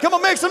 Come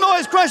on, make some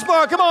noise, crunch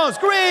bar, come on,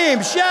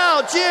 scream,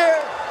 shout, cheer.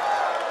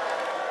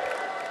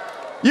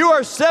 You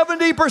are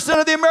 70%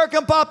 of the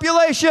American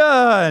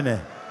population.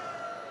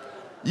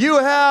 You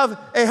have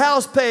a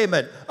house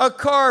payment, a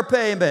car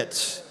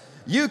payment.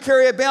 You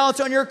carry a balance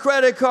on your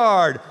credit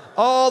card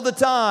all the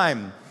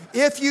time.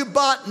 If you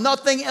bought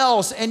nothing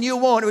else, and you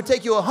won't, it would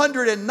take you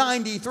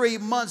 193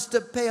 months to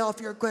pay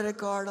off your credit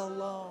card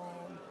alone.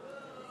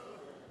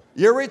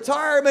 Your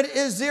retirement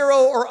is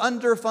zero or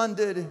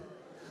underfunded.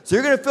 So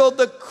you're going to feel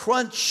the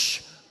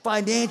crunch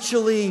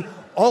financially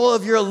all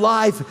of your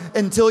life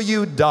until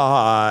you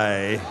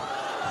die.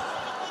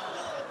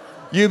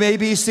 You may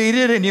be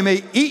seated and you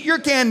may eat your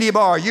candy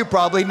bar. You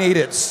probably need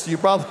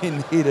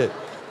it.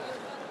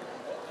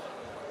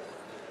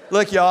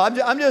 Look, y'all,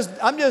 I'm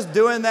just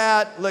doing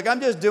that. Look, I'm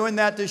just doing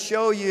that to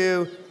show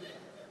you,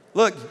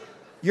 look,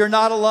 you're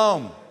not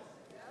alone.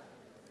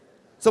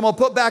 So I'm going to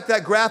put back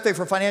that graphic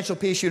for Financial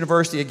Peace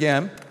University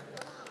again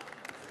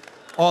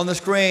on the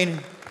screen.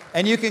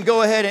 And you can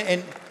go ahead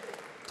and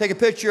take a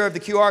picture of the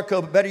QR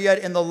code, but better yet,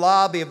 in the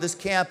lobby of this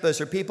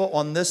campus or people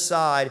on this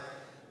side,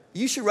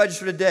 you should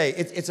register today.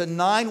 It's a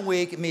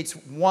 9-week, it meets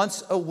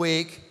once a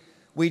week.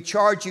 We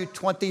charge you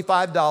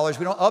 $25.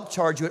 We don't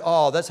upcharge you at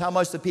all. That's how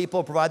much the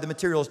people who provide the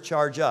materials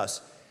charge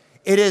us.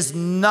 It is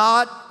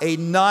not a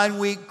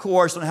 9-week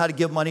course on how to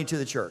give money to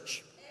the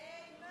church.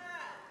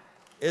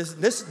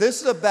 This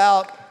is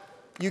about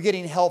you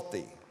getting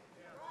healthy.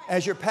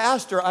 As your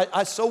pastor,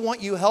 I so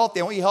want you healthy.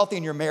 I want you healthy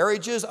in your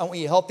marriages. I want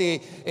you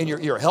healthy in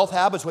your health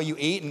habits, where you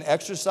eat and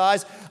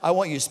exercise. I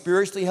want you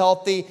spiritually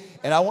healthy,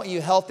 and I want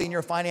you healthy in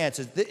your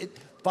finances.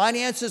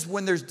 Finances,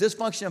 when there's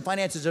dysfunction in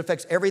finances, it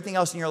affects everything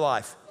else in your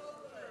life.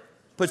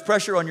 Puts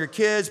pressure on your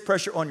kids,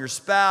 pressure on your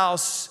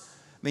spouse.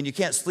 I mean, you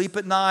can't sleep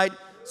at night.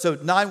 So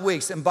 9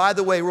 weeks. And by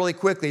the way, really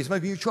quickly, some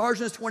of you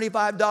charging us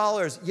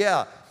 $25.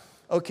 Yeah.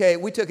 Okay,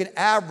 we took an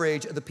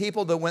average of the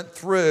people that went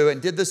through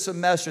and did the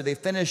semester, they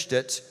finished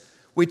it.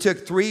 We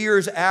took 3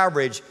 years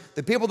average.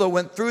 The people that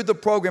went through the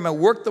program and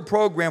worked the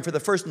program for the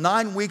first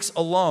 9 weeks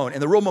alone,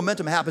 and the real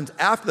momentum happens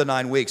after the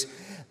 9 weeks,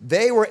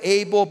 they were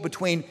able,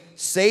 between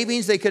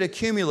savings they could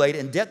accumulate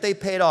and debt they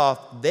paid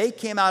off, they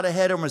came out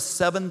ahead of almost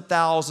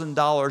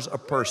 $7,000 a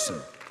person.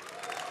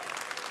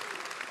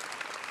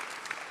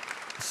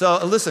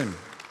 So listen,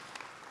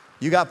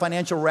 you got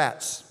financial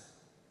rats.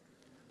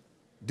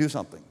 Do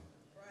something.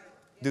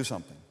 Do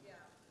something.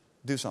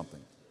 Do something.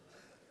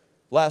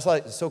 Last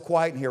night, it's so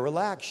quiet in here.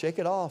 Relax, shake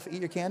it off. Eat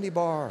your candy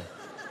bar.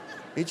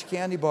 Eat your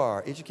candy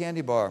bar. Eat your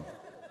candy bar.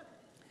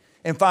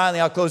 And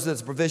finally, I'll close with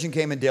this. Provision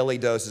came in daily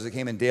doses. It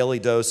came in daily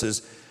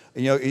doses.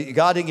 You know,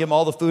 God didn't give them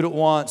all the food at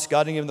once.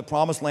 God didn't give them the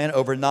promised land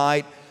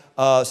overnight.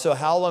 So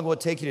how long will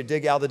it take you to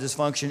dig out the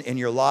dysfunction in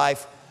your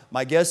life?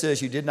 My guess is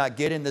you did not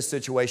get in this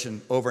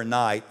situation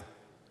overnight.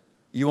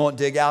 You won't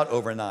dig out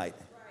overnight,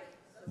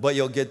 but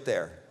you'll get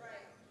there.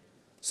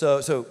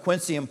 So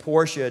Quincy and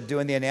Portia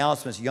doing the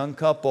announcements, young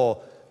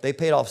couple, they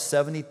paid off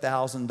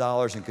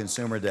 $70,000 in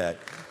consumer debt.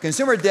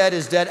 Consumer debt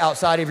is debt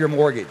outside of your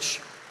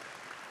mortgage.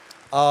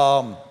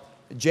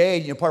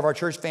 Jade, part of our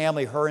church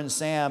family, her and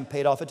Sam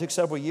paid off, it took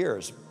several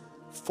years,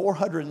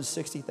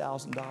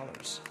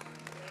 $460,000.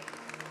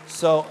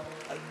 So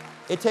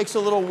it takes a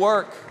little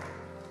work,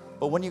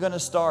 but when are you going to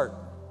start?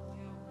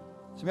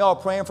 Some of y'all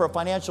are praying for a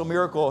financial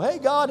miracle. Hey,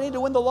 God, I need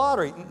to win the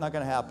lottery. Not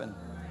going to happen.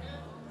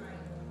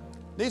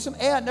 Need some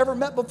aunt, never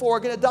met before,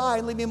 going to die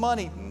and leave me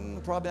money.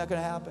 Probably not going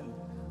to happen.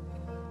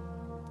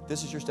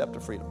 This is your step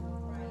to freedom.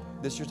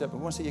 This is your step. We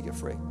want to see you get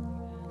free.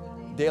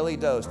 Daily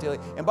dose, daily.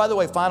 And by the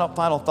way, final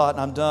thought,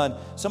 and I'm done.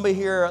 Somebody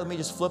here, let me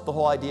just flip the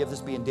whole idea of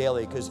this being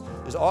daily, because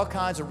there's all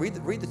kinds of, read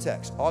the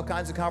text, all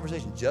kinds of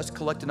conversations. Just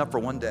collect enough for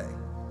one day.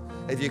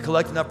 If you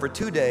collect enough for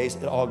 2 days,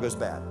 it all goes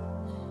bad.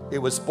 It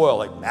would spoil,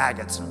 like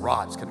maggots and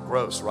rots, kind of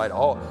gross, right?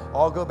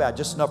 All go bad,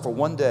 just enough for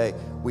one day.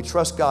 We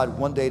trust God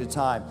one day at a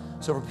time.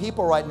 So for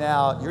people right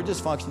now, your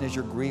dysfunction is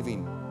you're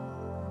grieving.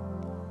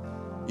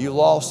 You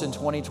lost in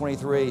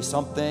 2023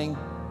 something,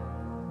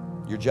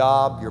 your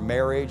job, your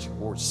marriage,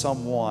 or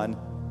someone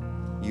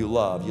you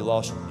love. You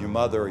lost your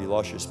mother, or you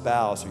lost your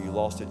spouse, or you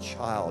lost a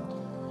child.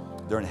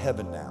 They're in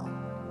heaven now.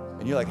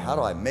 And you're like, how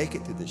do I make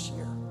it through this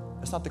year?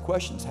 That's not the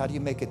question. It's how do you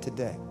make it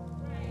today?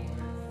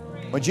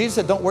 When Jesus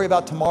said, don't worry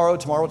about tomorrow,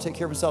 tomorrow will take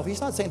care of itself,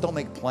 he's not saying don't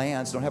make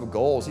plans, don't have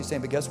goals. He's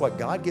saying, but guess what?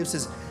 God gives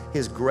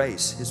his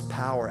grace, his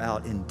power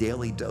out in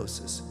daily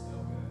doses.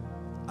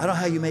 I don't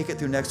know how you make it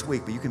through next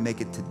week, but you can make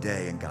it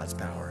today in God's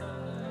power.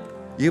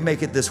 You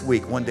make it this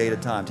week, one day at a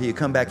time, till you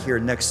come back here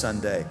next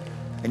Sunday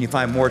and you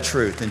find more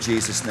truth in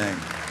Jesus' name.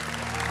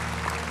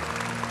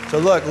 So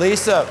look,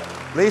 Lisa,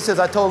 as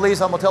I told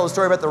Lisa, I'm gonna tell the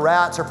story about the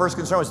rats. Her first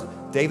concern was,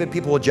 David,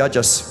 people will judge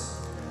us.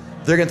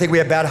 They're gonna think we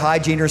have bad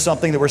hygiene or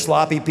something, that we're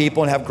sloppy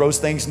people and have gross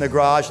things in the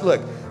garage.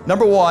 Look,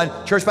 number one,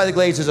 Church by the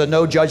Glades is a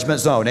no judgment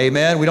zone,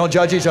 amen? We don't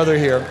judge each other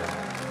here.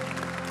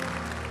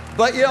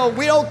 But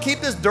we don't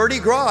keep this dirty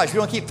garage. We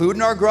don't keep food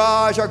in our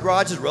garage. Our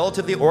garage is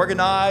relatively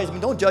organized. I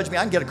mean, don't judge me.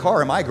 I can get a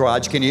car in my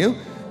garage, can you?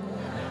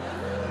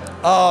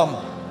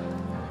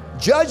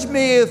 Judge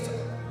me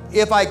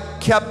if I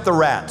kept the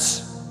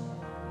rats.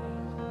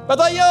 But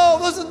I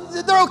thought,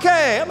 listen, they're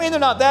okay. I mean, they're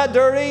not that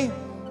dirty.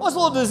 What's a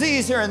little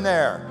disease here and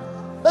there?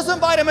 Let's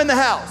invite them in the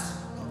house.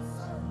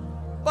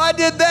 If I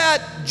did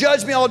that,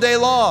 judge me all day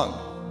long.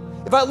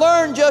 If I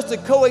learned just to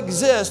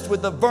coexist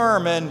with the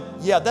vermin,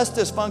 yeah, that's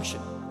dysfunction.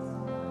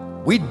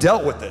 We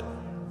dealt with it.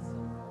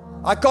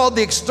 I called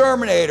the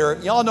exterminator.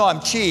 Y'all know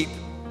I'm cheap.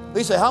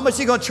 They say, how much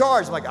are you gonna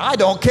charge? I'm like, I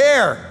don't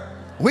care.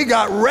 We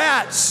got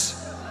rats.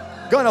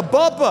 Gonna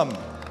bump them.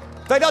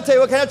 In fact, I'll tell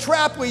you what kind of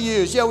trap we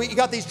use. We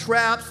got these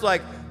traps,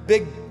 like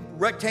big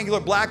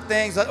rectangular black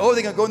things. Like, oh,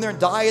 they're gonna go in there and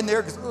die in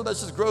there because, oh,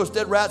 that's just gross,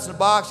 dead rats in a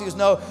box. He goes,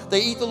 no,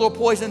 they eat the little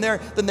poison in there,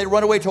 then they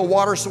run away to a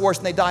water source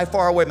and they die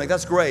far away. I'm like,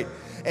 that's great.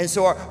 And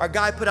so our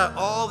guy put out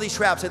all these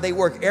traps and they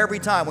work every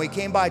time. When he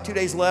came by 2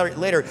 days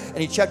later and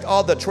he checked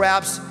all the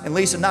traps, and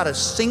Lisa, not a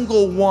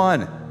single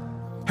one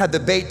had the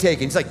bait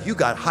taken. He's like, you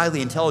got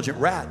highly intelligent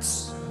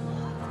rats.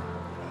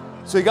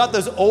 So he got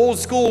those old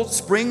school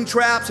spring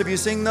traps. Have you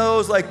seen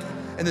those? Like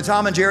in the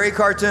Tom and Jerry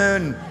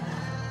cartoon,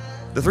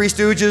 the Three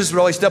Stooges,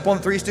 where you step on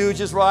the Three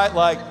Stooges, right?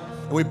 Like,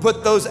 and we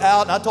put those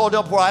out. And I told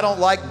you before, I don't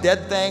like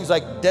dead things,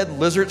 like dead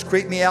lizards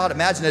creep me out.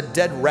 Imagine a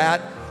dead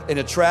rat in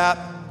a trap.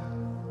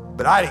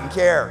 But I didn't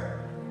care.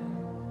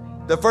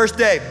 The first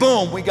day,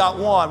 boom, we got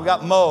one. We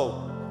got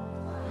Mo.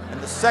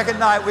 And the second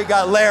night, we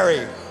got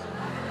Larry.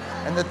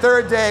 And the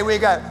third day, we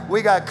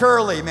got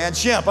Curly, man,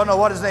 Chimp. I don't know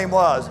what his name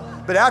was.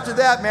 But after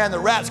that, man, the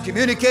rats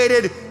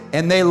communicated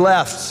and they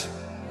left.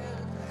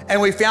 And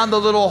we found the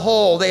little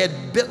hole. They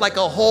had bit like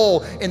a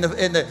hole in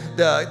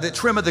the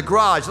trim of the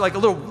garage, like a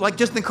little, like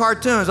just in the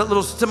cartoons, that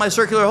little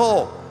semicircular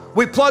hole.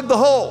 We plugged the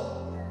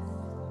hole.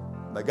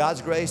 By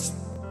God's grace,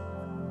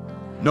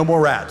 no more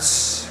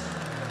rats.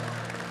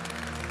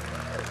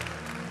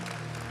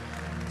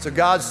 So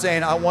God's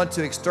saying, I want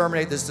to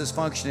exterminate this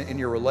dysfunction in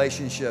your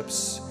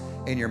relationships,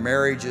 in your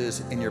marriages,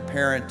 in your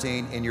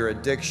parenting, in your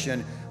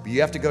addiction. But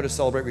you have to go to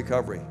Celebrate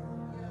Recovery.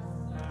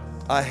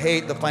 I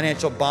hate the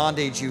financial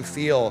bondage you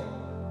feel,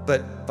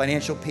 but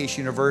Financial Peace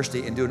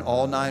University, in doing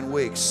all 9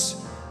 weeks,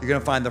 you're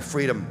gonna find the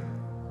freedom.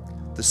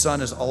 The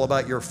Son is all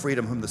about your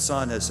freedom. Whom the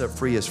Son has set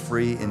free is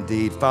free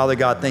indeed. Father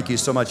God, thank you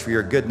so much for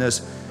your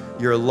goodness,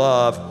 your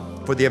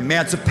love, for the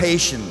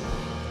emancipation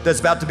that's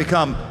about to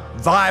become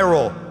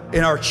viral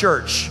in our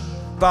church.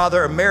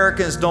 Father,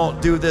 Americans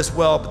don't do this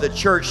well, but the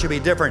church should be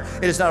different.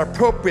 It is not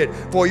appropriate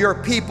for your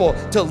people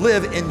to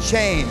live in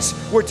chains.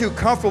 We're too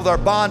comfortable with our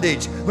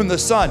bondage. Whom the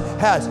Son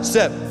has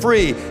set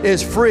free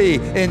is free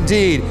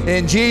indeed.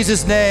 In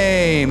Jesus'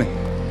 name,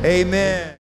 amen.